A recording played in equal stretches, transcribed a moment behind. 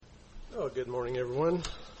Oh, good morning, everyone.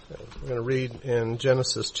 We're going to read in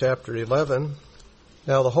Genesis chapter 11.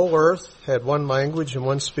 Now the whole earth had one language and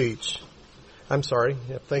one speech. I'm sorry.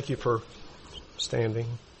 Thank you for standing.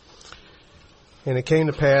 And it came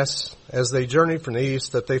to pass, as they journeyed from the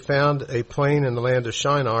east, that they found a plain in the land of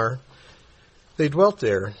Shinar. They dwelt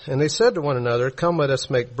there, and they said to one another, "Come, let us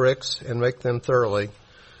make bricks and make them thoroughly."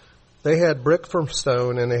 They had brick for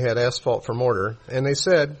stone, and they had asphalt for mortar. And they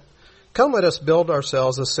said, "Come, let us build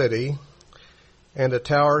ourselves a city and a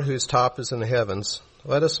tower whose top is in the heavens.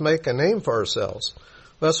 Let us make a name for ourselves,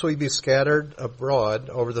 lest we be scattered abroad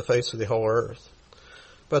over the face of the whole earth."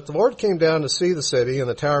 But the Lord came down to see the city and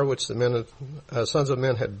the tower which the sons of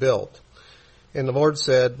men had built. And the Lord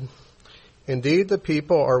said, "Indeed, the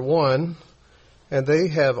people are one, and they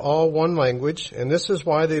have all one language, and this is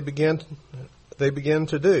why they begin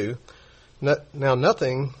to do. Now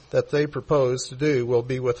nothing that they propose to do will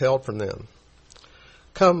be withheld from them.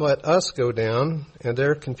 Come, let us go down, and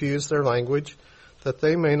there confuse their language, that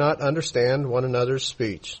they may not understand one another's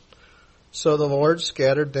speech." So the Lord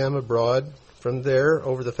scattered them abroad from there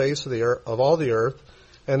over the face of all the earth,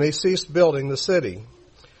 and they ceased building the city.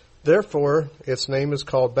 Therefore its name is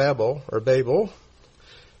called Babel, or Babel,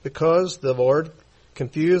 because the Lord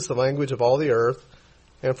confused the language of all the earth,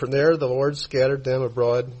 and from there the Lord scattered them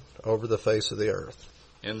abroad over the face of the earth.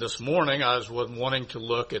 And this morning I was wanting to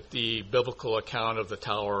look at the biblical account of the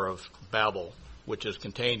Tower of Babel, which is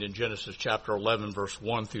contained in Genesis chapter 11, verse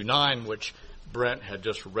 1 through 9, which Brent had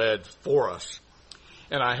just read for us.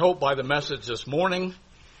 And I hope by the message this morning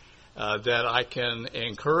that I can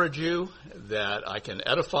encourage you, that I can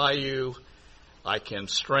edify you, I can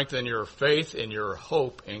strengthen your faith and your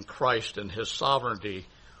hope in Christ and His sovereignty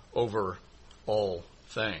over all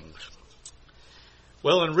things.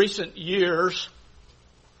 Well, in recent years,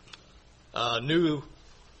 a new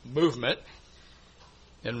movement,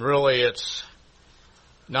 and really it's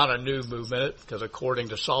not a new movement, because according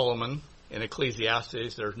to Solomon in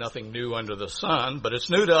Ecclesiastes, there's nothing new under the sun, but it's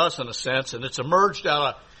new to us in a sense, and it's emerged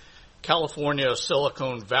out of California,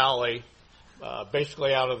 Silicon Valley,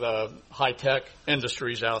 basically out of the high-tech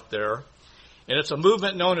industries out there. And it's a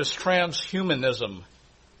movement known as transhumanism.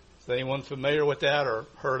 Is anyone familiar with that or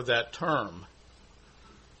heard of that term?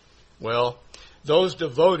 Well, those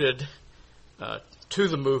devoted to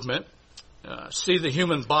the movement see the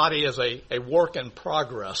human body as a work in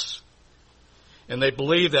progress. And they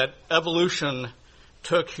believe that evolution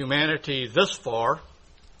took humanity this far,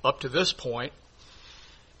 up to this point,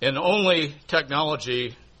 and only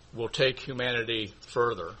technology will take humanity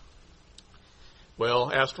further.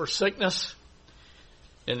 Well, as for sickness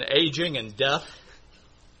and aging and death,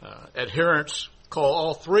 adherents call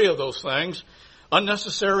all three of those things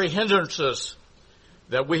unnecessary hindrances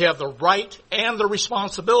that we have the right and the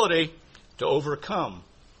responsibility to overcome.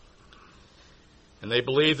 And they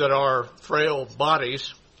believe that our frail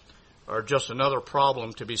bodies are just another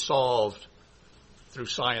problem to be solved through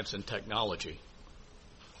science and technology.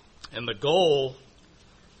 And the goal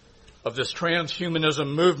of this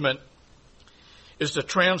transhumanism movement is to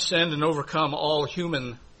transcend and overcome all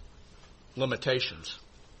human limitations.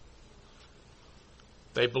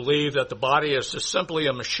 They believe that the body is just simply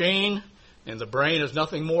a machine and the brain is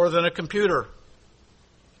nothing more than a computer.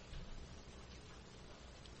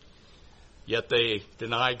 Yet they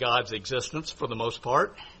deny God's existence for the most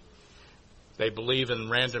part. They believe in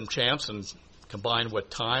random chance and combined with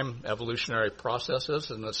time, evolutionary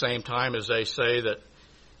processes, and at the same time as they say that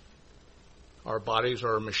our bodies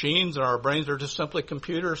are machines and our brains are just simply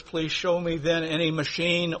computers. Please show me then any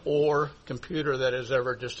machine or computer that has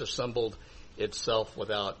ever disassembled itself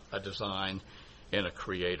without a design and a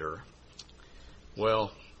creator.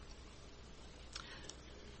 Well,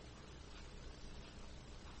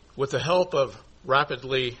 with the help of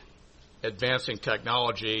rapidly advancing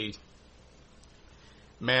technology,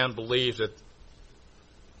 man believes that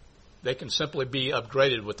they can simply be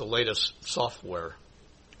upgraded with the latest software,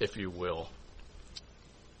 if you will.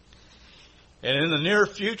 And in the near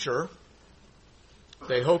future,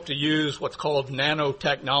 they hope to use what's called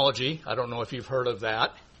nanotechnology. I don't know if you've heard of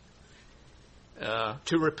that.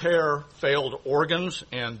 To repair failed organs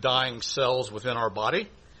and dying cells within our body.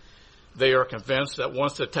 They are convinced that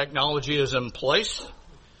once the technology is in place,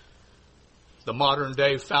 the modern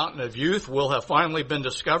day fountain of youth will have finally been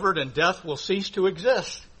discovered and death will cease to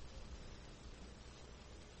exist.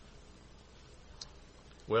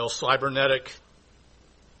 Well, cybernetic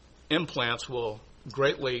implants will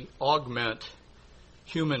greatly augment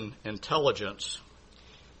human intelligence.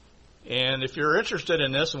 And if you're interested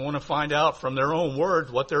in this and want to find out from their own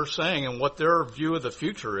words what they're saying and what their view of the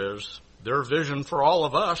future is, their vision for all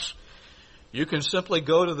of us, You can simply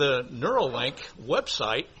go to the Neuralink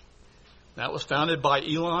website that was founded by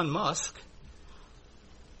Elon Musk,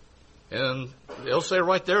 and they'll say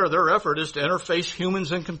right there their effort is to interface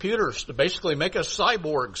humans and computers, to basically make us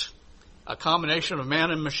cyborgs, a combination of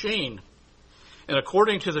man and machine. And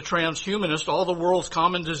according to the transhumanists, all the world's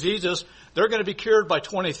common diseases, they're going to be cured by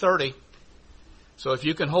 2030. So if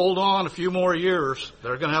you can hold on a few more years,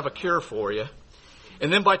 they're going to have a cure for you.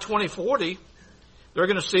 And then by 2040, they're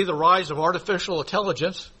going to see the rise of artificial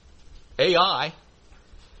intelligence, AI,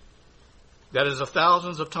 that is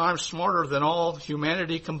thousands of times smarter than all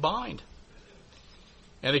humanity combined.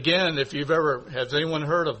 And again, has anyone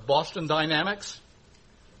heard of Boston Dynamics?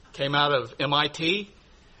 Came out of MIT.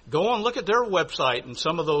 Go and look at their website and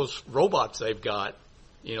some of those robots they've got.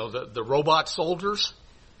 You know, the robot soldiers,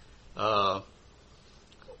 armed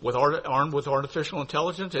with artificial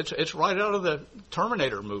intelligence. It's right out of the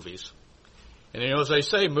Terminator movies. And, as they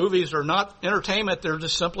say, movies are not entertainment. They're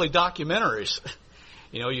just simply documentaries.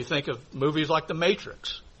 You think of movies like The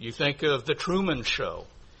Matrix. You think of The Truman Show.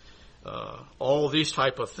 All of these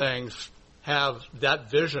type of things have that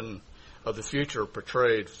vision of the future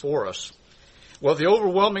portrayed for us. Well, the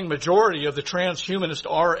overwhelming majority of the transhumanists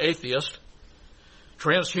are atheists.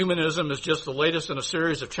 Transhumanism is just the latest in a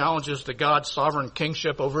series of challenges to God's sovereign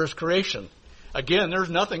kingship over his creation. Again, there's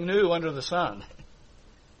nothing new under the sun.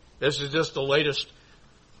 This is just the latest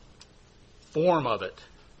form of it.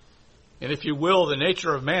 And if you will, the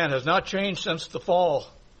nature of man has not changed since the fall.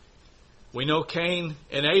 We know Cain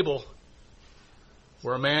and Abel,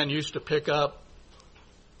 where a man used to pick up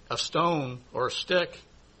a stone or a stick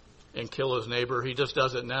and kill his neighbor. He just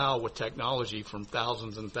does it now with technology from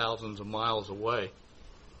thousands and thousands of miles away.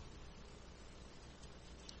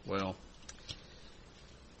 Well,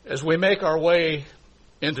 as we make our way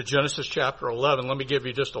into Genesis chapter 11, let me give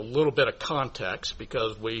you just a little bit of context,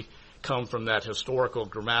 because we come from that historical,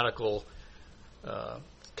 grammatical,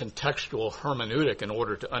 contextual hermeneutic in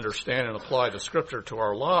order to understand and apply the Scripture to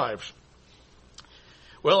our lives.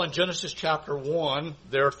 Well, in Genesis chapter 1,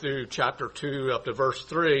 there through chapter 2 up to verse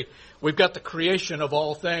 3, we've got the creation of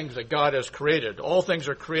all things that God has created. All things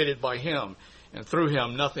are created by him, and through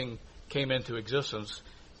him nothing came into existence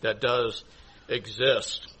that does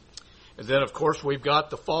exist. And then, of course, we've got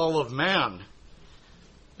the fall of man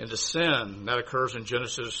into sin. That occurs in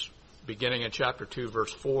Genesis beginning in chapter 2,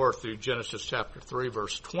 verse 4 through Genesis chapter 3,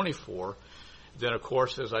 verse 24. Then, of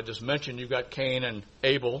course, as I just mentioned, you've got Cain and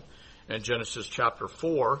Abel in Genesis chapter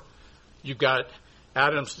 4. You've got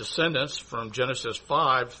Adam's descendants from Genesis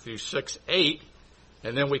 5 through 6:8.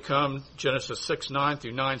 And then we come Genesis 6:9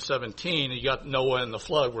 through 9:17. And you got Noah and the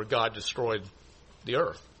flood, where God destroyed the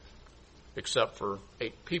earth, except for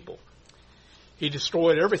 8 people. He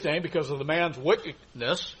destroyed everything because of the man's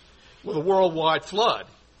wickedness with a worldwide flood.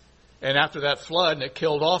 And after that flood, and it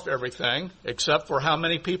killed off everything, except for how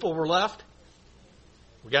many people were left?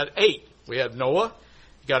 We got 8. We had Noah,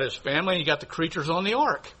 you got his family, and you got the creatures on the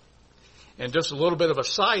ark. And just a little bit of a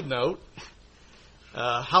side note,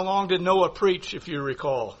 how long did Noah preach, if you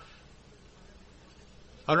recall?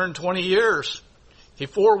 120 years. He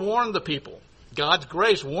forewarned the people. God's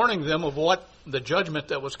grace warning them of what the judgment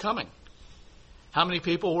that was coming. How many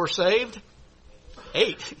people were saved?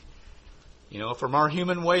 8. From our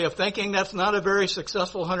human way of thinking, that's not a very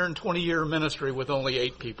successful 120-year ministry with only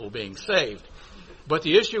 8 people being saved. But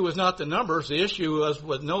the issue was not the numbers. The issue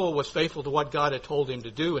was Noah was faithful to what God had told him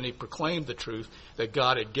to do, and he proclaimed the truth that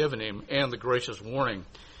God had given him and the gracious warning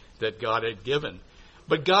that God had given.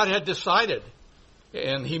 But God had decided,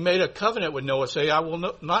 and he made a covenant with Noah, saying, I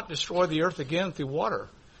will not destroy the earth again through water.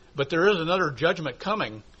 But there is another judgment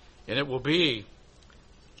coming, and it will be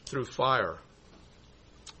through fire.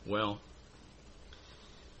 Well,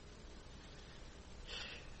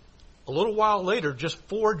 a little while later, just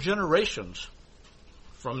 4 generations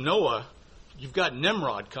from Noah, you've got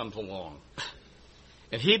Nimrod comes along.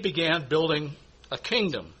 And he began building a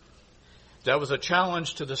kingdom that was a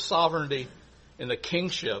challenge to the sovereignty and the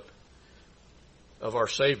kingship of our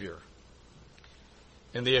Savior.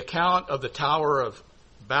 And the account of the Tower of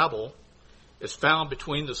Babel is found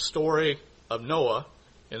between the story of Noah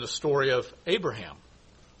and the story of Abraham.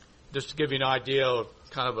 Just to give you an idea of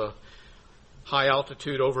kind of a high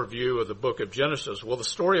altitude overview of the book of Genesis. Well, the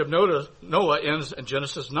story of Noah ends in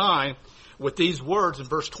Genesis 9 with these words in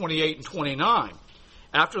verse 28 and 29.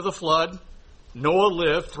 After the flood, Noah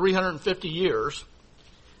lived 350 years.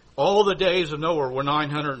 All the days of Noah were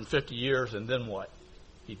 950 years, and then what?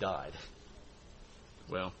 He died.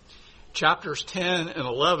 Well, chapters 10 and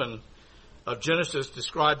 11 of Genesis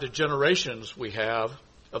describe the generations we have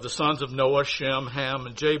of the sons of Noah, Shem, Ham,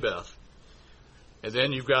 and Japheth. And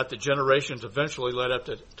then you've got the generations eventually led up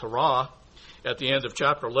to Terah at the end of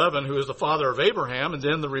chapter 11, who is the father of Abraham. And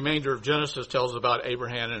then the remainder of Genesis tells about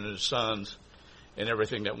Abraham and his sons and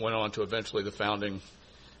everything that went on to eventually the founding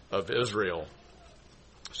of Israel.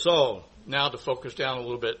 So, now to focus down a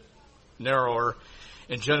little bit narrower,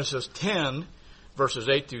 in Genesis 10, verses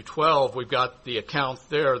 8 through 12, we've got the account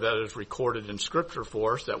there that is recorded in Scripture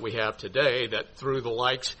for us that we have today, that through the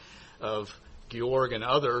likes of Georg and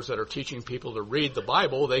others that are teaching people to read the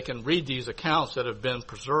Bible, they can read these accounts that have been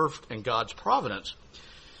preserved in God's providence.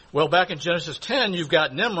 Well, back in Genesis 10, you've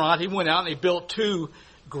got Nimrod. He went out and he built 2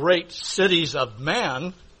 great cities of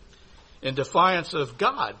man in defiance of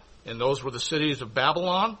God. And those were the cities of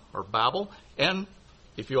Babylon, or Babel, and,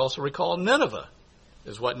 if you also recall, Nineveh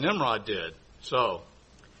is what Nimrod did. So,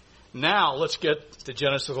 now let's get to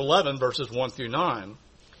Genesis 11, verses 1 through 9.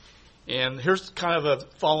 And here's kind of a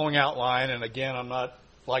following outline. And again, I'm not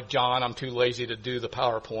like John. I'm too lazy to do the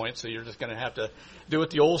PowerPoint, so you're just going to have to do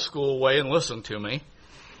it the old school way and listen to me.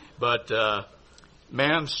 But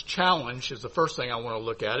man's challenge is the first thing I want to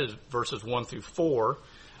look at, is verses 1 through 4.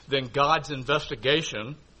 Then God's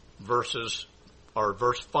investigation, verse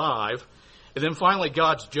 5. And then finally,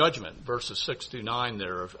 God's judgment, verses 6 through 9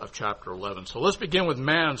 there of chapter 11. So let's begin with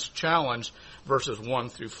man's challenge, verses 1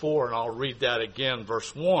 through 4, and I'll read that again,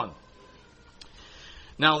 verse 1.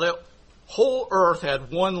 Now, the whole earth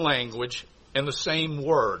had one language and the same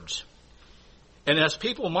words. And as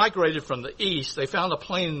people migrated from the east, they found a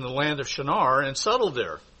plain in the land of Shinar and settled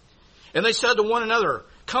there. And they said to one another,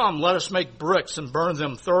 "Come, let us make bricks and burn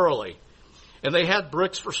them thoroughly." And they had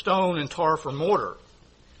bricks for stone and tar for mortar.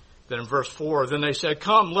 Then in verse 4, then they said,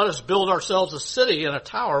 "Come, let us build ourselves a city and a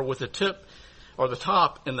tower with the tip or the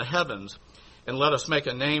top in the heavens, and let us make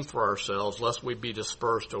a name for ourselves, lest we be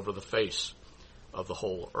dispersed over the face of the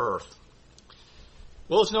whole earth."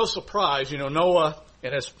 Well, it's no surprise, Noah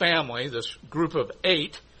and his family, this group of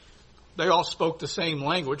 8, they all spoke the same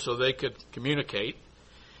language so they could communicate.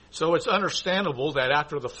 So it's understandable that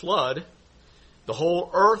after the flood, the whole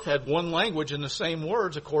earth had one language and the same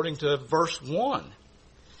words, according to verse 1.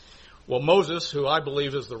 Well, Moses, who I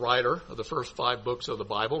believe is the writer of the first 5 books of the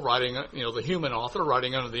Bible, writing, the human author,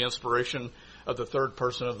 writing under the inspiration of the third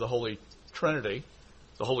person of the Holy Trinity,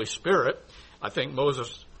 the Holy Spirit, I think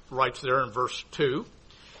Moses writes there in verse 2.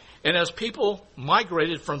 And as people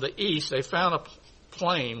migrated from the east, they found a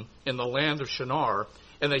plain in the land of Shinar,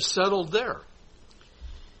 and they settled there.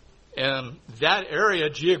 And that area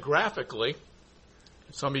geographically,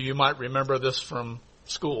 some of you might remember this from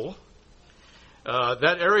school,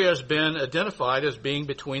 that area has been identified as being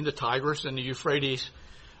between the Tigris and the Euphrates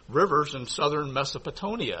rivers in southern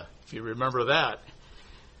Mesopotamia, if you remember that,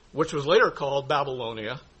 which was later called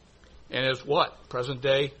Babylonia, and is what?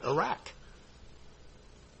 Present-day Iraq.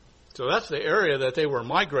 So that's the area that they were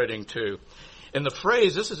migrating to. And the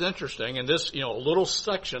phrase, this is interesting, in this, little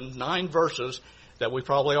section, 9 verses that we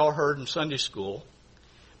probably all heard in Sunday school,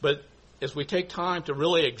 but as we take time to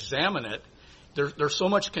really examine it, there's so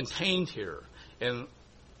much contained here. And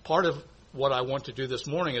part of what I want to do this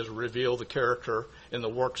morning is reveal the character and the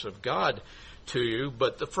works of God to you.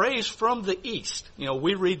 But the phrase "from the east,"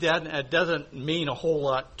 we read that and it doesn't mean a whole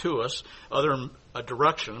lot to us other than a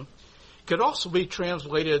direction. Could also be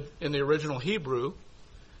translated in the original Hebrew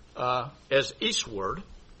as eastward.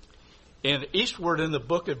 And eastward in the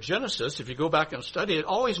book of Genesis, if you go back and study it,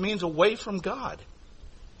 always means away from God.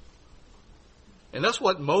 And that's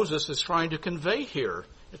what Moses is trying to convey here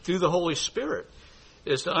through the Holy Spirit,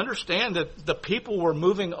 is to understand that the people were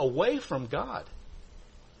moving away from God.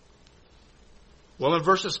 Well, in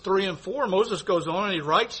verses 3 and 4, Moses goes on and he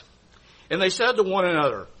writes, "And they said to one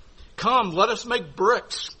another, 'Come, let us make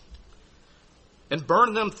bricks and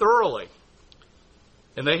burn them thoroughly.'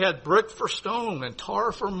 And they had brick for stone and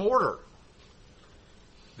tar for mortar.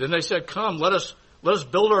 Then they said, 'Come, let us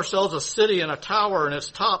build ourselves a city and a tower, and its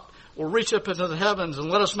top will reach up into the heavens, and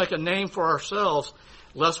let us make a name for ourselves,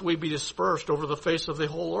 lest we be dispersed over the face of the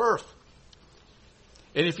whole earth.'"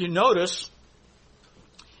 And if you notice,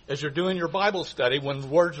 as you're doing your Bible study, when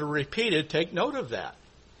words are repeated, take note of that.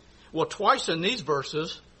 Well, twice in these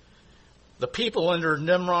verses, the people under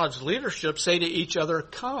Nimrod's leadership say to each other,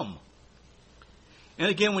 "Come." And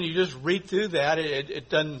again, when you just read through that, it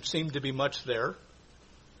doesn't seem to be much there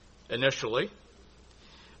initially.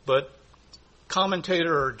 But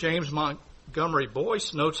commentator James Montgomery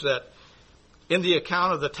Boyce notes that in the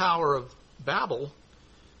account of the Tower of Babel,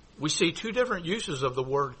 we see 2 different uses of the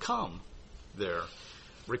word "come" there,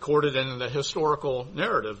 recorded in the historical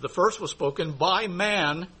narrative. The first was spoken by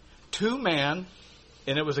man to man,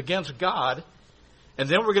 and it was against God. And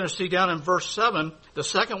then we're going to see down in verse 7, the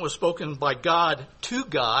second was spoken by God to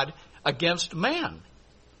God against man.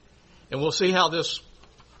 And we'll see how this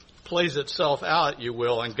plays itself out, you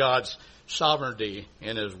will, in God's sovereignty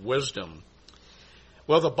and his wisdom.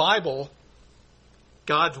 Well, the Bible,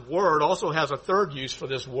 God's word, also has a third use for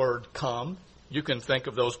this word, come. You can think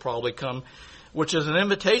of those probably, come, which is an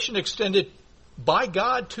invitation extended by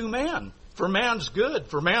God to man, for man's good,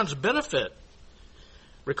 for man's benefit.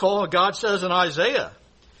 Recall what God says in Isaiah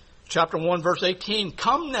chapter 1, verse 18,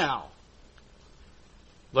 come now,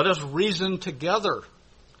 let us reason together.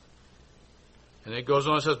 And it goes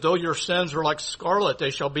on and says, though your sins are like scarlet, they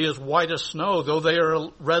shall be as white as snow. Though they are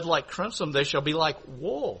red like crimson, they shall be like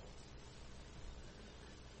wool.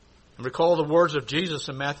 And recall the words of Jesus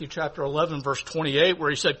in Matthew chapter 11, verse 28, where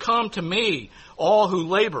he said, come to me, all who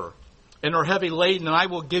labor and are heavy laden, and I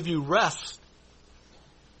will give you rest.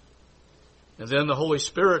 And then the Holy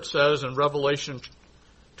Spirit says in Revelation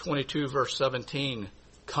 22, verse 17,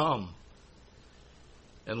 come,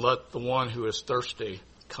 and let the one who is thirsty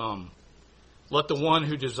come. Let the one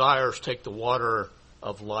who desires take the water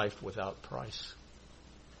of life without price.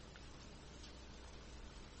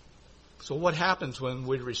 So what happens when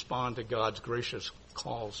we respond to God's gracious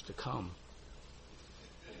calls to come?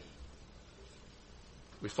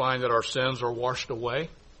 We find that our sins are washed away,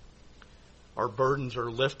 our burdens are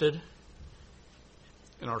lifted,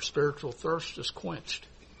 and our spiritual thirst is quenched.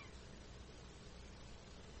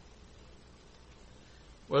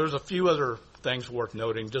 Well, there's a few other things worth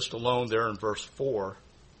noting just alone there in verse 4.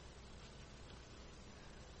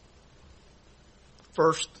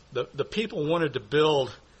 First, the people wanted to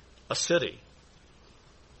build a city.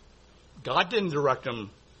 God didn't direct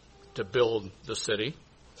them to build the city.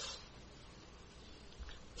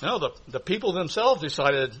 No, the people themselves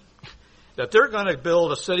decided that they're going to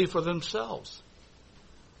build a city for themselves.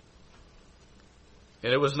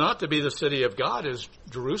 And it was not to be the city of God as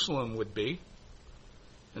Jerusalem would be.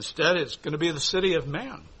 Instead, it's going to be the city of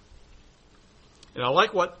man. And I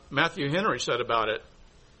like what Matthew Henry said about it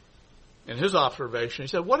in his observation. He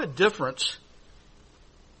said, what a difference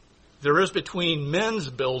there is between men's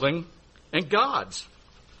building and God's.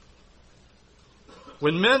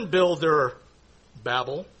 When men build their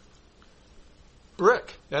Babel,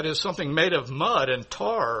 brick, that is something made of mud and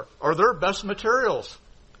tar, are their best materials.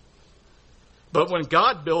 But when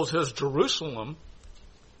God builds his Jerusalem,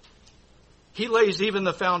 he lays even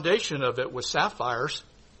the foundation of it with sapphires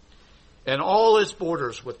and all its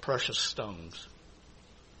borders with precious stones.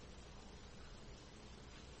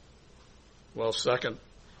 Well, second,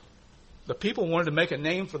 the people wanted to make a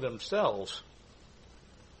name for themselves.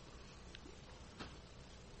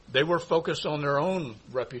 They were focused on their own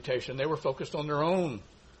reputation. They were focused on their own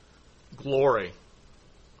glory.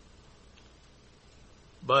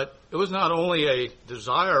 But it was not only a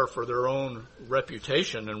desire for their own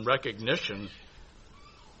reputation and recognition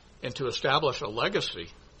and to establish a legacy.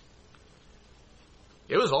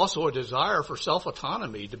 It was also a desire for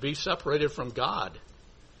self-autonomy, to be separated from God.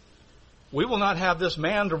 We will not have this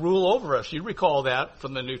man to rule over us. You recall that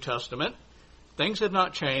from the New Testament. Things had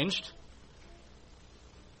not changed.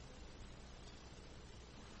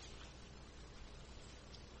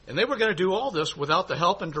 And they were going to do all this without the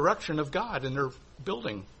help and direction of God in their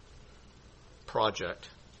building project.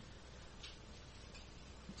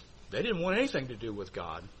 They didn't want anything to do with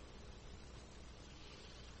God.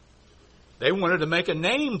 They wanted to make a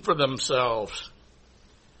name for themselves.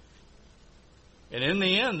 And in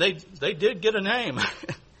the end, they did get a name.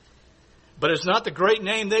 But it's not the great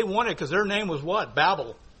name they wanted, because their name was what?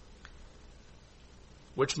 Babel,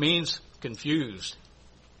 which means confused.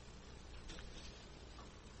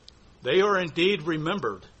 They are indeed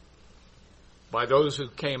remembered by those who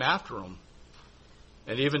came after them.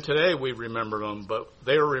 And even today we remember them, but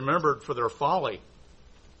they are remembered for their folly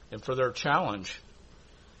and for their challenge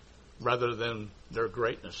rather than their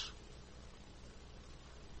greatness.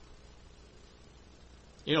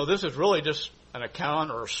 You know, this is really just an account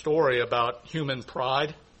or a story about human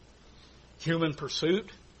pride, human pursuit,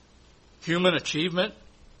 human achievement,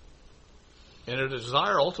 and a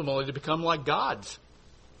desire ultimately to become like God's.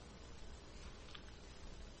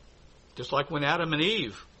 Just like when Adam and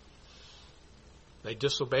Eve, they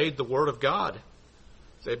disobeyed the word of God.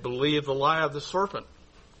 They believed the lie of the serpent.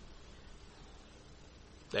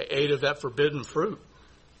 They ate of that forbidden fruit.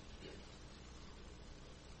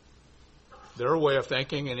 Their way of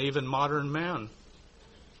thinking, and even modern man.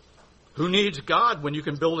 Who needs God when you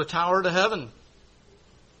can build a tower to heaven?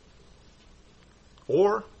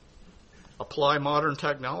 Or apply modern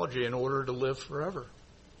technology in order to live forever.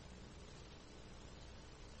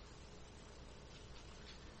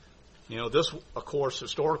 This, of course,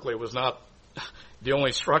 historically was not the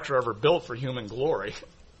only structure ever built for human glory.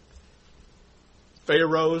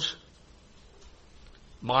 Pharaohs,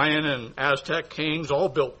 Mayan and Aztec kings all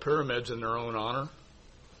built pyramids in their own honor.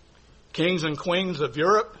 Kings and queens of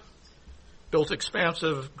Europe built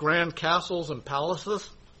expansive grand castles and palaces.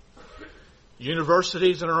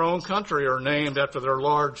 Universities in our own country are named after their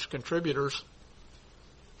large contributors.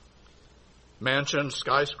 Mansions,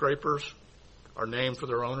 skyscrapers are named for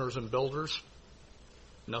their owners and builders.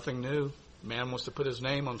 Nothing new. Man wants to put his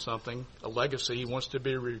name on something, a legacy. He wants to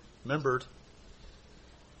be remembered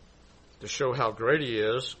to show how great he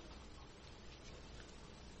is.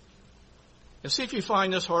 And see if you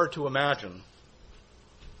find this hard to imagine.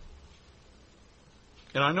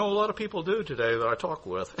 And I know a lot of people do today that I talk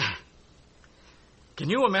with. Can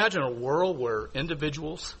you imagine a world where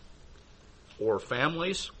individuals or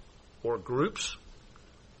families or groups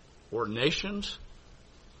or nations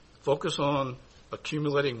focus on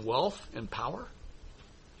accumulating wealth and power?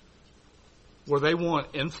 Where they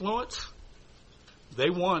want influence, they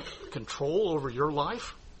want control over your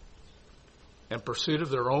life in pursuit of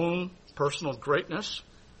their own personal greatness.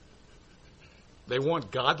 They want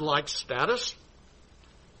godlike status,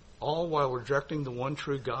 all while rejecting the one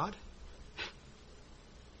true God.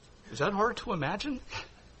 Is that hard to imagine?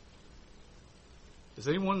 Does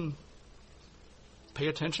anyone pay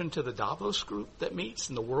attention to the Davos group that meets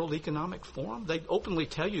in the World Economic Forum? They openly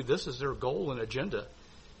tell you this is their goal and agenda.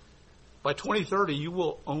 By 2030, you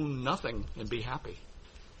will own nothing and be happy.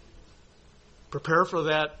 Prepare for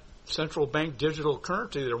that central bank digital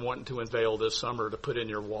currency they're wanting to unveil this summer to put in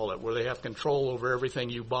your wallet, where they have control over everything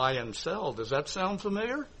you buy and sell. Does that sound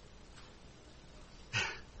familiar?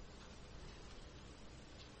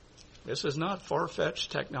 This is not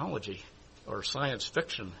far-fetched technology or science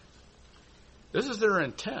fiction. This is their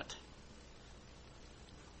intent.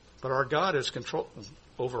 But our God is control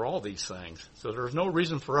over all these things. So there's no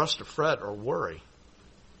reason for us to fret or worry.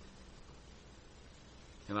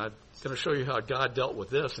 And I'm going to show you how God dealt with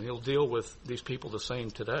this, and he'll deal with these people the same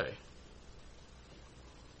today.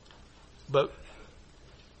 But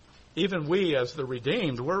even we, as the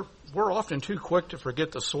redeemed, we're often too quick to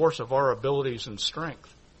forget the source of our abilities and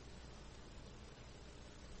strength.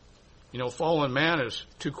 Fallen man is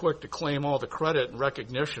too quick to claim all the credit and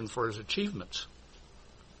recognition for his achievements.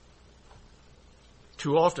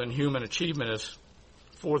 Too often, human achievement is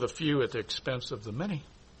for the few at the expense of the many,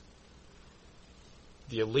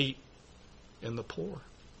 the elite and the poor.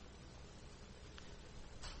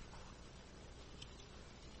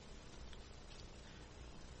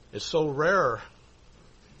 It's so rare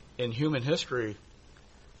in human history,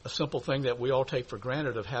 a simple thing that we all take for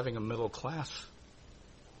granted of having a middle class.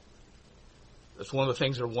 It's one of the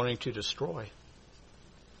things they're wanting to destroy.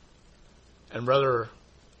 And rather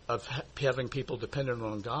of having people dependent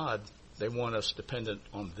on God, they want us dependent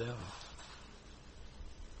on them.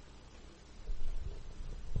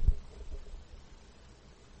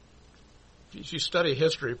 If you study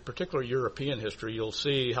history, particularly European history, you'll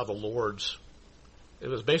see how it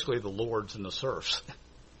was basically the lords and the serfs.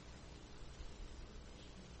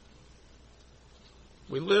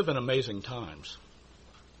 We live in amazing times.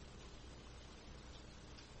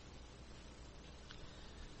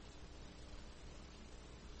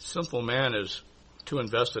 Sinful man is too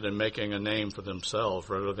invested in making a name for themselves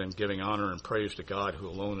rather than giving honor and praise to God, who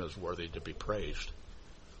alone is worthy to be praised.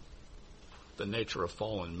 The nature of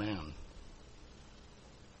fallen man.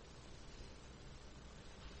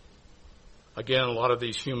 Again, a lot of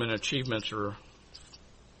these human achievements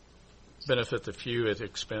benefit the few at the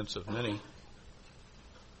expense of many.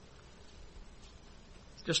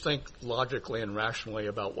 Just think logically and rationally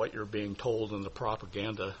about what you're being told in the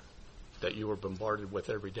propaganda that you are bombarded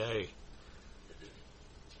with every day.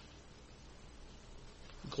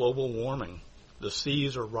 Global warming. The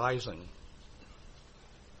seas are rising.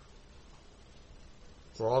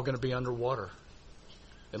 We're all going to be underwater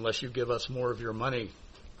unless you give us more of your money.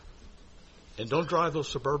 And don't drive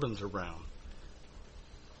those Suburbans around.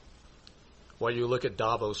 While you look at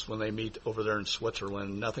Davos when they meet over there in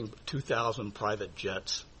Switzerland, nothing but 2,000 private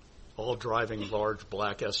jets, all driving large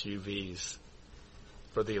black SUVs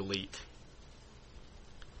for the elite.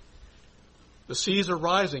 The seas are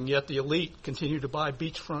rising, yet the elite continue to buy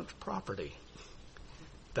beachfront property.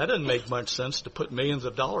 That doesn't make much sense, to put millions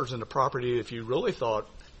of dollars into property if you really thought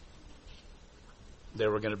they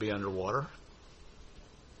were going to be underwater.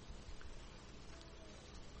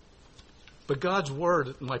 But God's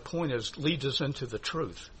Word, my point is, leads us into the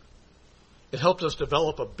truth. It helps us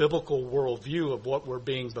develop a biblical worldview of what we're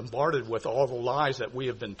being bombarded with, all the lies that we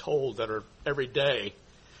have been told that are every day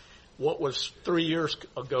what was 3 years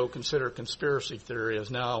ago considered conspiracy theory is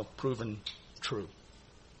now proven true.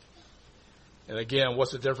 And again,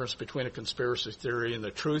 what's the difference between a conspiracy theory and the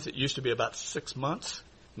truth? It used to be about 6 months.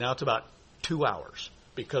 Now it's about 2 hours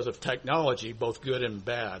because of technology, both good and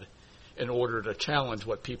bad, in order to challenge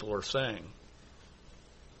what people are saying.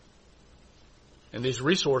 And these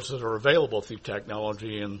resources are available through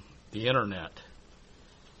technology and the internet.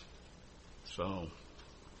 So,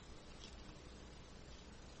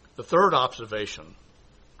 the third observation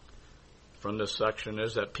from this section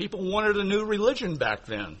is that people wanted a new religion back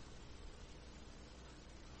then.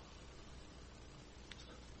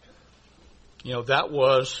 You know, that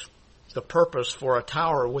was the purpose for a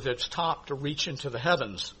tower with its top to reach into the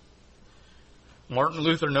heavens. Martin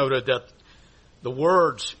Luther noted that the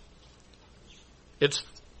words, its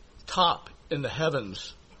top in the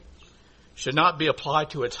heavens, should not be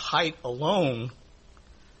applied to its height alone,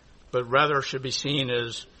 but rather should be seen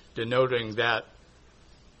as denoting that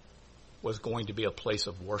was going to be a place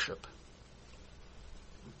of worship.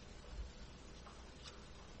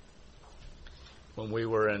 When we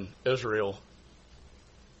were in Israel,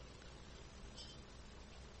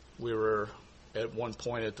 we were at one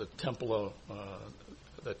point at the Temple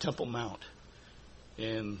Mount,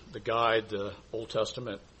 and the guide, the Old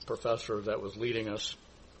Testament professor that was leading us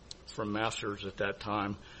from Masters at that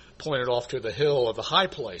time, pointed off to the hill of the high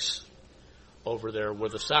place over there where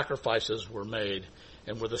the sacrifices were made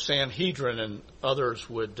and where the Sanhedrin and others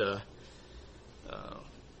would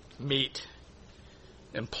meet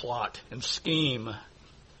and plot and scheme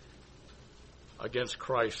against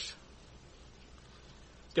Christ.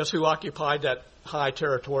 Guess who occupied that high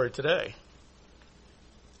territory today?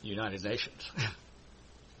 The United Nations.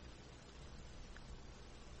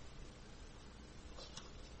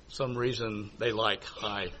 Some reason they like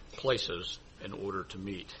high places in order to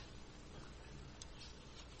meet.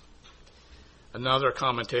 Another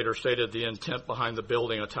commentator stated the intent behind the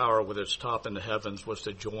building a tower with its top in the heavens was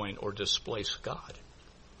to join or displace God.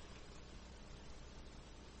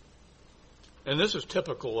 And this is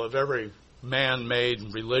typical of every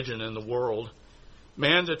man-made religion in the world.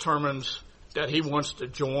 Man determines that he wants to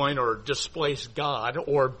join or displace God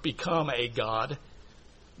or become a God,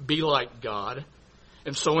 be like God.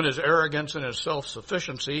 And so in his arrogance and his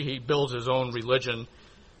self-sufficiency, he builds his own religion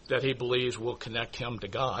that he believes will connect him to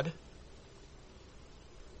God.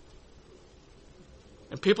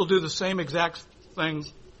 And people do the same exact thing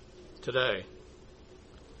today.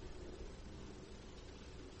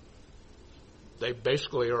 They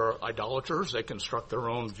basically are idolaters. They construct their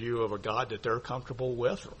own view of a God that they're comfortable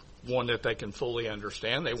with, one that they can fully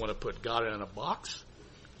understand. They want to put God in a box,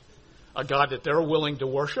 a God that they're willing to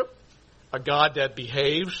worship, a God that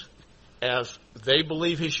behaves as they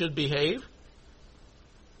believe he should behave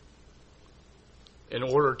in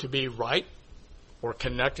order to be right or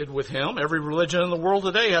connected with him. Every religion in the world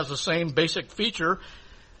today has the same basic feature.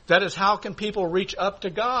 That is, how can people reach up to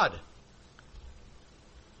God?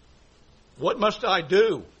 What must I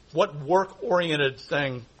do? What work-oriented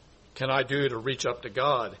thing can I do to reach up to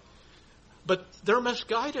God? But they're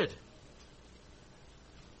misguided.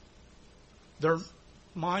 Their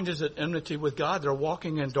mind is at enmity with God. They're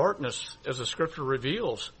walking in darkness, as the Scripture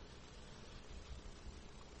reveals.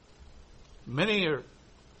 Many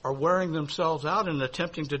are wearing themselves out and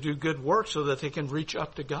attempting to do good work so that they can reach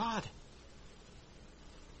up to God.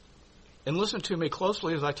 And listen to me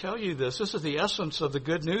closely as I tell you this. This is the essence of the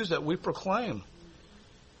good news that we proclaim.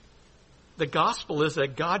 The gospel is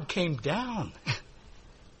that God came down,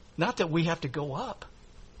 not that we have to go up.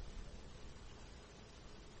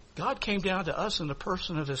 God came down to us in the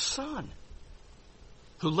person of his Son,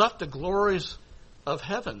 who left the glories of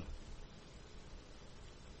heaven.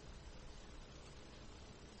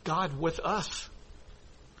 God with us.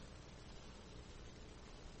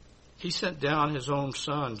 He sent down his own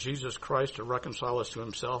Son, Jesus Christ, to reconcile us to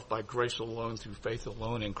himself by grace alone, through faith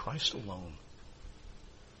alone, in Christ alone.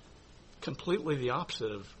 Completely the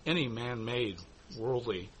opposite of any man-made,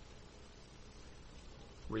 worldly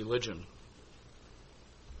religion.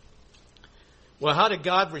 Well, how did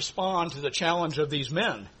God respond to the challenge of these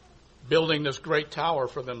men building this great tower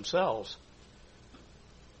for themselves?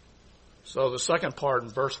 So the second part in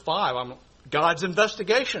verse 5, God's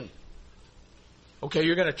investigation. Okay,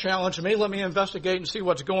 you're going to challenge me. Let me investigate and see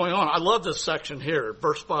what's going on. I love this section here,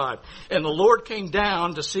 verse 5. And the Lord came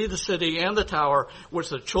down to see the city and the tower which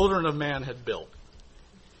the children of man had built.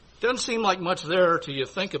 Doesn't seem like much there till you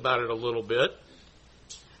think about it a little bit.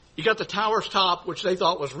 You got the tower's top, which they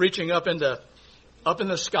thought was reaching up in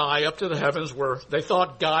the sky, up to the heavens, where they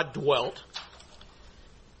thought God dwelt.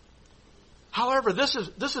 However, this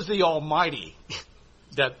is the Almighty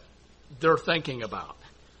that they're thinking about.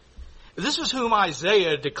 This is whom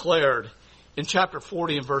Isaiah declared in chapter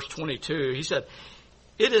 40 and verse 22. He said,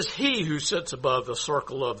 "It is he who sits above the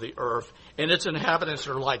circle of the earth, and its inhabitants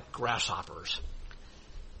are like grasshoppers.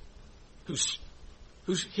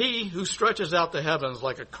 He who stretches out the heavens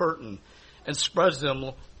like a curtain and spreads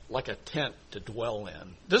them like a tent to dwell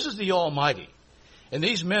in." This is the Almighty. And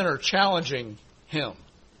these men are challenging him.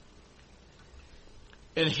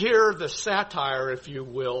 And here the satire, if you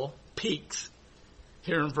will, peaks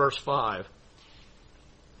here in verse 5,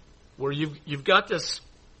 where you've got this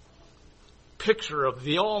picture of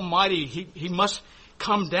the Almighty. He must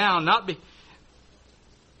come down,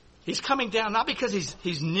 he's coming down not because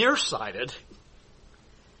he's nearsighted,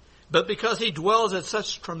 but because he dwells at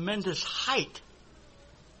such tremendous height.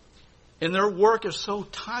 And their work is so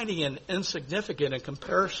tiny and insignificant in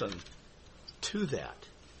comparison to that.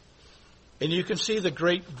 And you can see the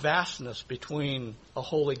great vastness between a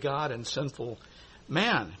holy God and sinful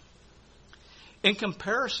man. In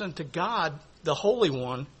comparison to God, the Holy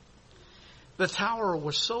One, the tower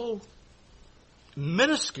was so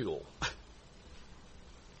minuscule.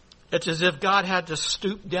 It's as if God had to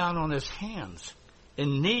stoop down on his hands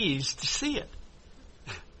and knees to see it.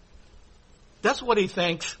 That's what he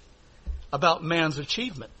thinks about man's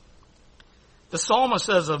achievement. The psalmist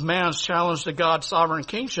says of man's challenge to God's sovereign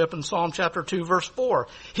kingship in Psalm chapter 2, verse 4,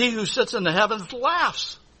 "He who sits in the heavens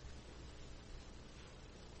laughs.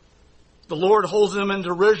 The Lord holds him in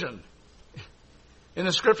derision." And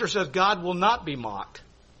the scripture says God will not be mocked.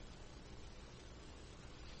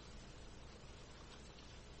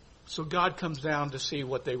 So God comes down to see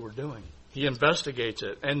what they were doing. He investigates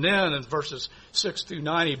it. And then in verses 6 through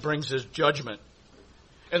 9, he brings his judgment.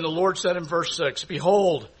 And the Lord said in verse 6,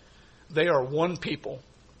 "Behold, they are one people.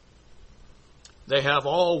 They have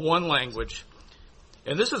all one language.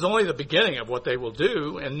 And this is only the beginning of what they will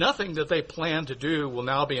do, and nothing that they plan to do will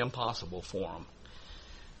now be impossible for them."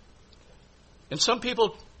 And some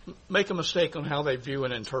people make a mistake on how they view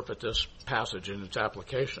and interpret this passage and its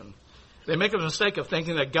application. They make a mistake of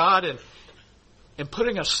thinking that God, in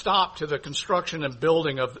putting a stop to the construction and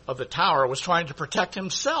building of the tower, was trying to protect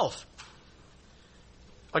himself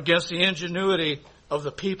against the ingenuity of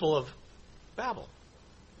the people of Babel.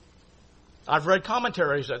 I've read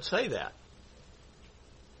commentaries that say that.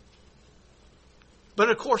 But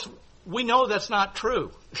of course, we know that's not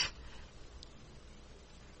true.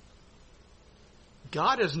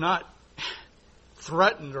 God is not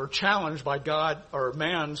threatened or challenged by God or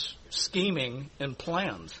man's scheming and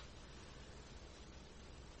plans.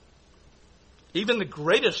 Even the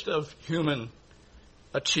greatest of human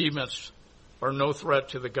achievements are no threat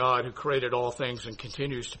to the God who created all things and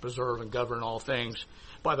continues to preserve and govern all things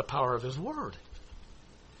by the power of his word.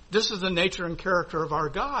 This is the nature and character of our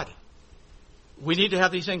God. We need to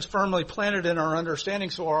have these things firmly planted in our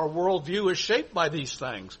understanding so our worldview is shaped by these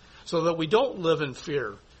things, so that we don't live in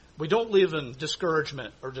fear. We don't live in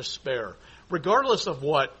discouragement or despair. Regardless of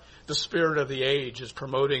what the spirit of the age is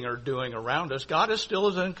promoting or doing around us, God is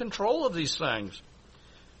still in control of these things.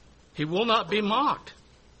 He will not be mocked.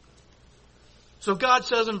 So God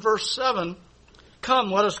says in verse 7,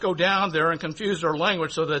 "Come, let us go down there and confuse their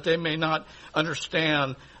language so that they may not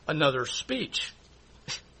understand another speech."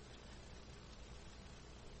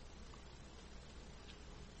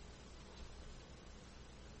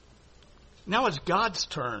 Now it's God's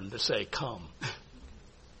turn to say, "Come."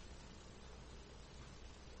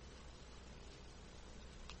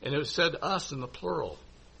 And it was said us in the plural.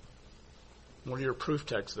 One of your proof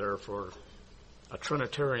texts there for a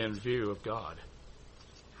Trinitarian view of God.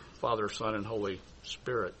 Father, Son, and Holy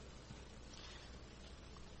Spirit.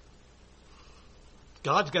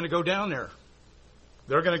 God's going to go down there.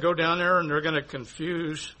 They're going to go down there and they're going to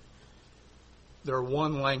confuse their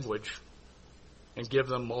one language and give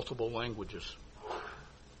them multiple languages.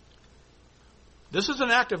 This is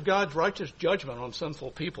an act of God's righteous judgment on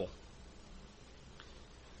sinful people.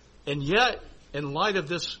 And yet, in light of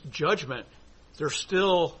this judgment, there's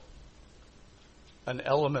still an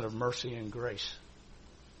element of mercy and grace.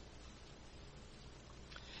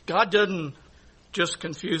 God doesn't just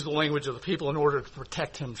confuse the language of the people in order to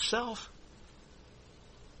protect himself.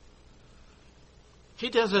 He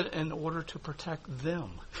does it in order to protect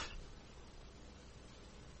them.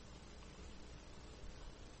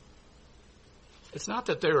 It's not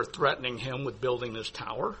that they're threatening him with building this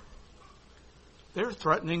tower. They're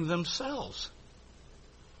threatening themselves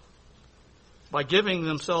by giving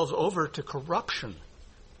themselves over to corruption,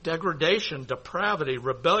 degradation, depravity,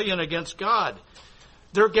 rebellion against God.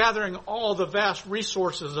 They're gathering all the vast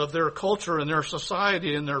resources of their culture and their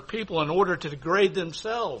society and their people in order to degrade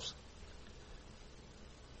themselves.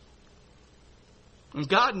 And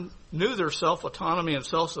God knew their self-autonomy and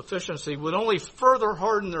self-sufficiency would only further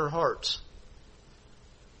harden their hearts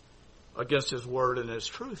against His word and His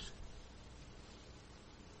truth.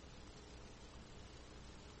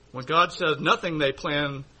 When God says nothing they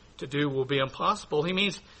plan to do will be impossible, He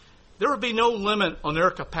means there will be no limit on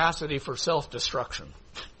their capacity for self-destruction.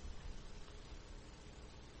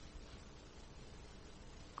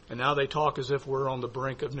 And now they talk as if we're on the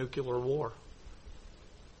brink of nuclear war.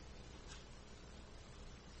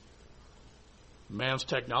 Man's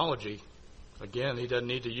technology, again, he doesn't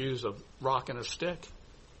need to use a rock and a stick.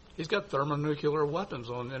 He's got thermonuclear weapons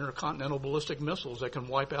on intercontinental ballistic missiles that can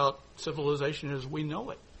wipe out civilization as we know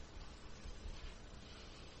it.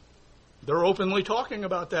 They're openly talking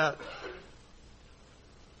about that.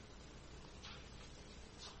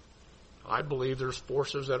 I believe there's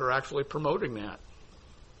forces that are actually promoting that.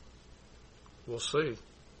 We'll see.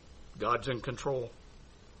 God's in control.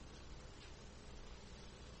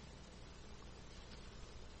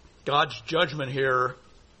 God's judgment here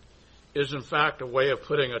is in fact a way of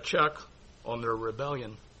putting a check on their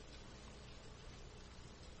rebellion.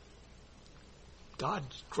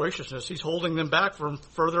 God's graciousness, He's holding them back from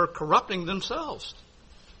further corrupting themselves.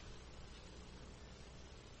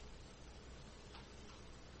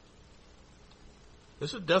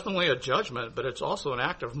 This is definitely a judgment, but it's also an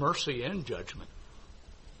act of mercy and judgment.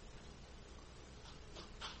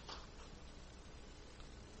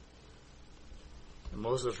 And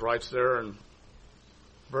Moses writes there in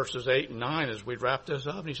verses 8 and 9 as we wrap this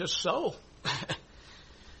up, and he says, so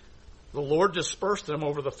the Lord dispersed them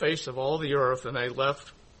over the face of all the earth, and they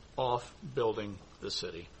left off building the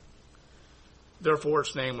city. Therefore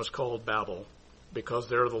its name was called Babel, because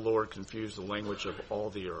there the Lord confused the language of all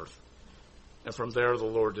the earth. And from there the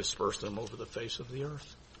Lord dispersed them over the face of the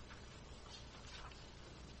earth.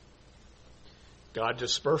 God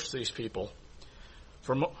dispersed these people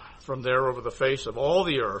from there over the face of all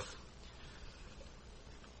the earth.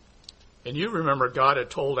 And you remember God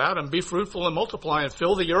had told Adam, be fruitful and multiply and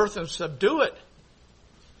fill the earth and subdue it.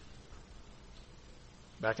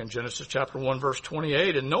 Back in Genesis chapter 1 verse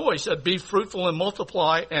 28. And Noah said, be fruitful and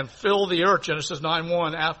multiply and fill the earth. Genesis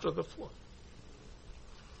 9:1 after the flood.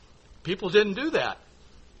 People didn't do that.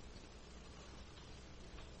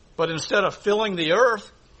 But instead of filling the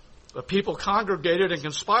earth, the people congregated and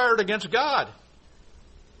conspired against God.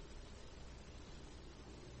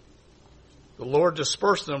 The Lord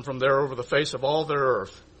dispersed them from there over the face of all their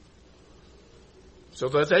earth, so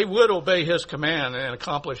that they would obey His command and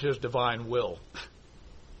accomplish His divine will.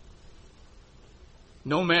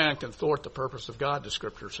 No man can thwart the purpose of God, the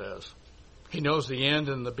Scripture says. He knows the end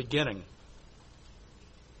and the beginning.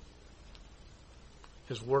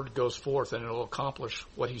 His word goes forth and it will accomplish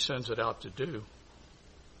what He sends it out to do.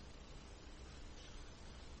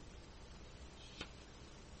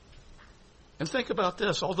 And think about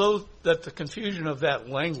this. Although that the confusion of that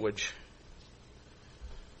language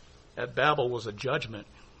at Babel was a judgment,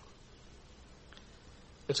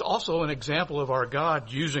 it's also an example of our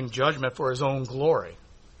God using judgment for His own glory.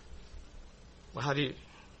 Well, where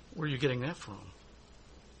are you getting that from?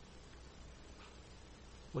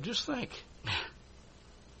 Well, just think.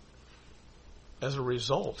 As a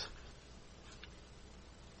result,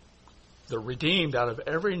 the redeemed out of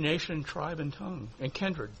every nation, tribe, and tongue, and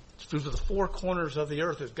kindred, through the four corners of the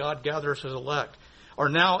earth as God gathers His elect, are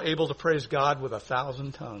now able to praise God with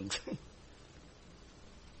 1,000 tongues.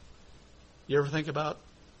 You ever think about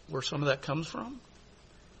where some of that comes from?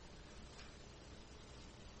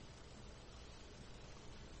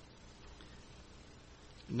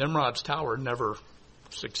 Nimrod's tower never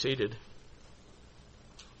succeeded.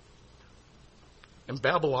 And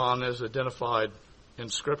Babylon is identified in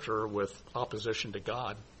Scripture with opposition to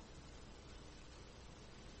God.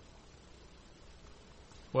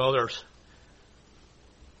 Well, there's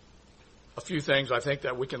a few things I think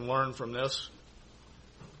that we can learn from this.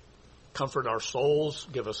 Comfort our souls,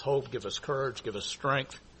 give us hope, give us courage, give us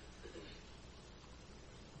strength.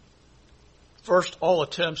 First, all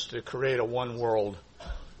attempts to create a one-world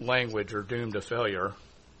language are doomed to failure,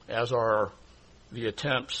 as are the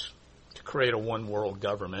attempts to create a one-world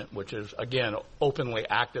government, which is, again, openly,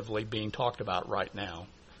 actively being talked about right now.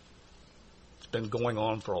 It's been going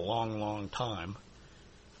on for a long, long time.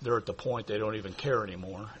 They're at the point they don't even care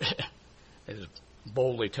anymore. They just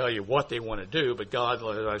boldly tell you what they want to do, but God,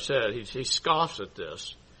 as I said, He scoffs at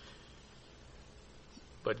this.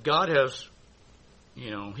 But God has,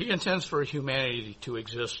 He intends for humanity to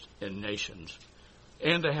exist in nations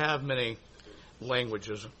and to have many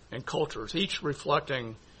languages and cultures, each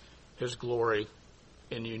reflecting His glory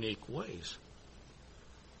in unique ways.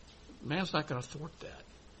 Man's not going to thwart that.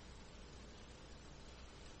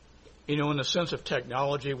 You know, in the sense of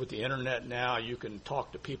technology with the internet now, you can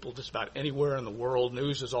talk to people just about anywhere in the world.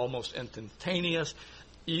 News is almost instantaneous.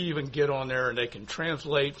 You even get on there and they can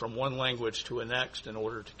translate from one language to the next in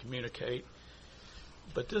order to communicate.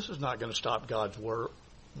 But this is not going to stop God's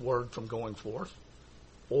word from going forth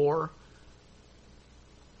or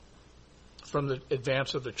from the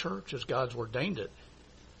advance of the church as God's ordained it.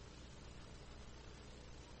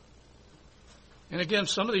 And again,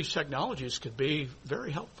 some of these technologies could be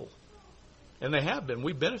very helpful. And they have been.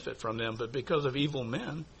 We benefit from them. But because of evil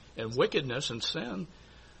men and wickedness and sin,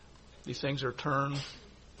 these things are turned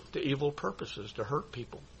to evil purposes, to hurt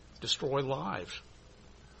people, destroy lives.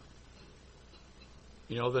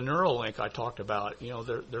 You know, the Neuralink I talked about, you know,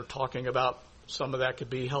 they're talking about some of that could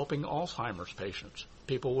be helping Alzheimer's patients,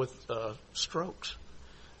 people with strokes,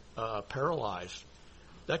 paralyzed.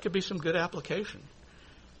 That could be some good application.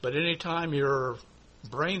 But anytime your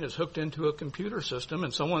brain is hooked into a computer system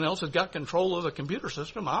and someone else has got control of the computer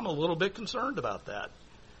system, I'm a little bit concerned about that.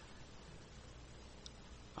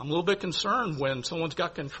 I'm a little bit concerned when someone's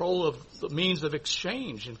got control of the means of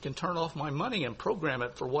exchange and can turn off my money and program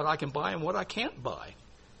it for what I can buy and what I can't buy.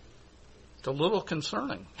 It's a little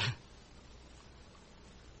concerning.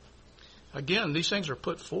 Again, these things are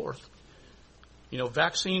put forth. You know,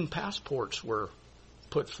 vaccine passports were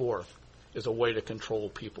put forth as a way to control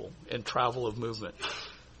people and travel of movement.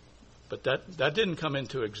 But that didn't come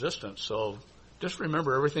into existence. So just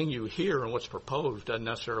remember, everything you hear and what's proposed doesn't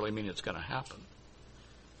necessarily mean it's going to happen.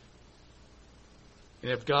 And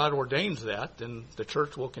if God ordains that, then the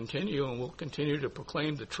church will continue and will continue to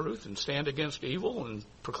proclaim the truth and stand against evil and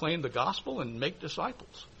proclaim the gospel and make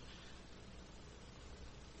disciples.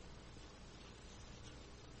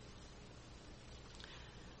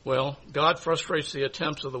 Well, God frustrates the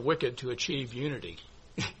attempts of the wicked to achieve unity.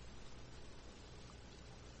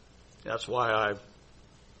 That's why I'm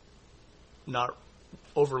not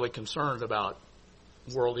overly concerned about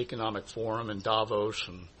World Economic Forum and Davos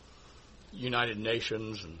and United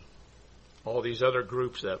Nations and all these other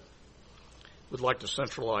groups that would like to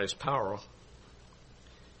centralize power.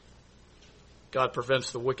 God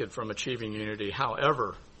prevents the wicked from achieving unity.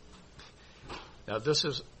 However, now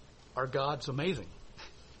our God's amazing.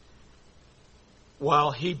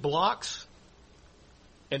 While he blocks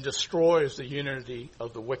and destroys the unity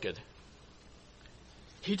of the wicked,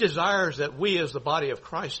 he desires that we as the body of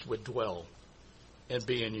Christ would dwell and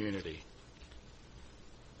be in unity.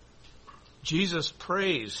 Jesus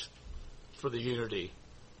prays for the unity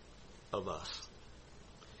of us.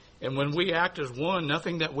 And when we act as one,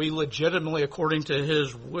 nothing that we legitimately, according to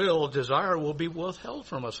his will, desire will be withheld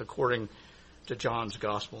from us, according to John's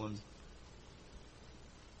gospel.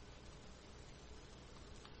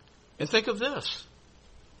 And think of this,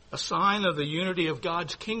 a sign of the unity of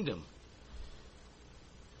God's kingdom.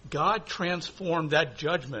 God transformed that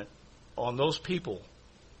judgment on those people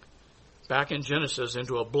back in Genesis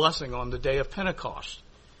into a blessing on the day of Pentecost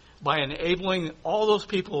by enabling all those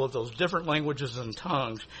people of those different languages and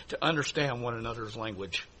tongues to understand one another's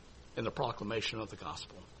language in the proclamation of the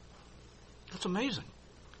gospel. It's amazing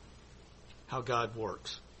how God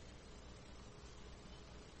works.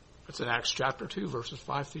 It's in Acts chapter 2, verses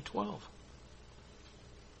 5 through 12.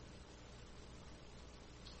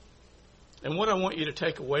 And what I want you to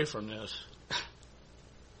take away from this,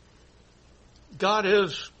 God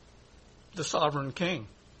is the sovereign king.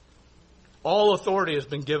 All authority has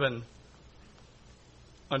been given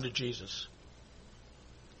unto Jesus.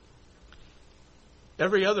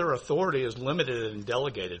 Every other authority is limited and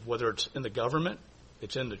delegated, whether it's in the government,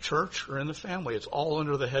 it's in the church, or in the family. It's all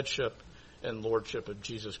under the headship and lordship of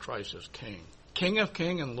Jesus Christ as King. King of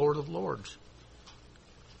kings and Lord of lords.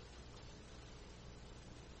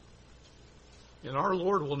 And our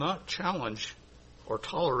Lord will not challenge or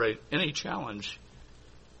tolerate any challenge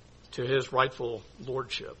to his rightful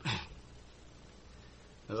lordship.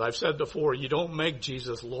 As I've said before, you don't make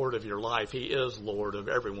Jesus Lord of your life. He is Lord of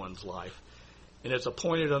everyone's life. And it's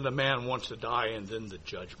appointed unto man once to die and then the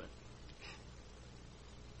judgment.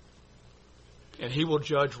 And he will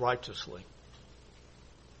judge righteously.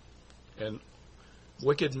 And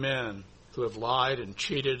wicked men who have lied and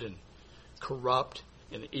cheated and corrupt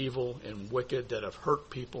and evil and wicked that have hurt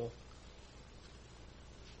people.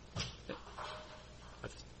 My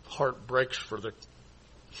heart breaks for the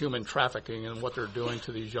human trafficking and what they're doing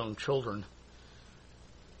to these young children.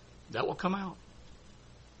 That will come out.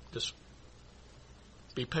 Just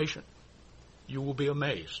be patient. You will be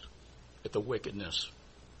amazed at the wickedness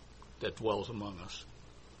that dwells among us.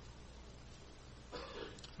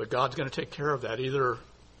 But God's going to take care of that either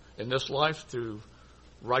in this life through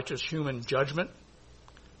righteous human judgment,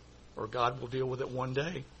 or God will deal with it one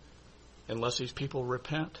day unless these people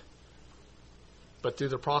repent. But through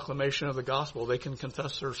the proclamation of the gospel, they can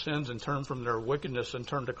confess their sins and turn from their wickedness and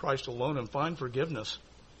turn to Christ alone and find forgiveness.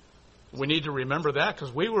 We need to remember that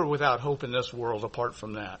because we were without hope in this world apart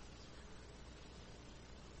from that.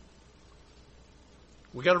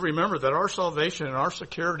 We got to remember that our salvation and our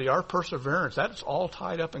security, our perseverance, that's all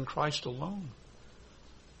tied up in Christ alone.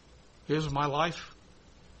 Here's my life.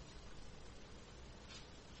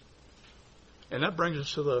 And that brings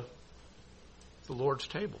us to the Lord's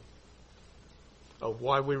table of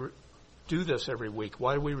why we do this every week,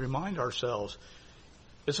 why we remind ourselves.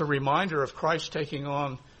 It's a reminder of Christ taking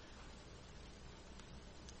on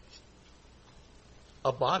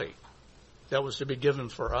a body that was to be given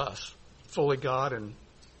for us, fully God and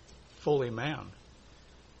fully man.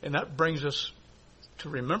 And that brings us to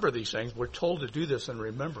remember these things. We're told to do this in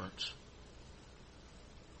remembrance.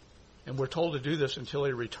 And we're told to do this until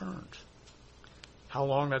he returns. How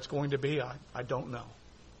long that's going to be, I don't know.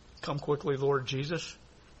 Come quickly, Lord Jesus.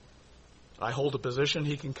 I hold a position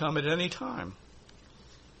he can come at any time.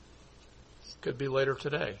 Could be later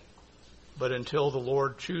today. But until the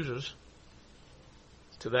Lord chooses,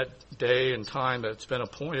 to that day and time that's been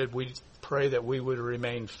appointed, we pray that we would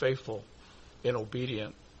remain faithful and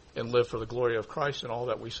obedient and live for the glory of Christ in all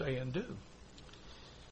that we say and do.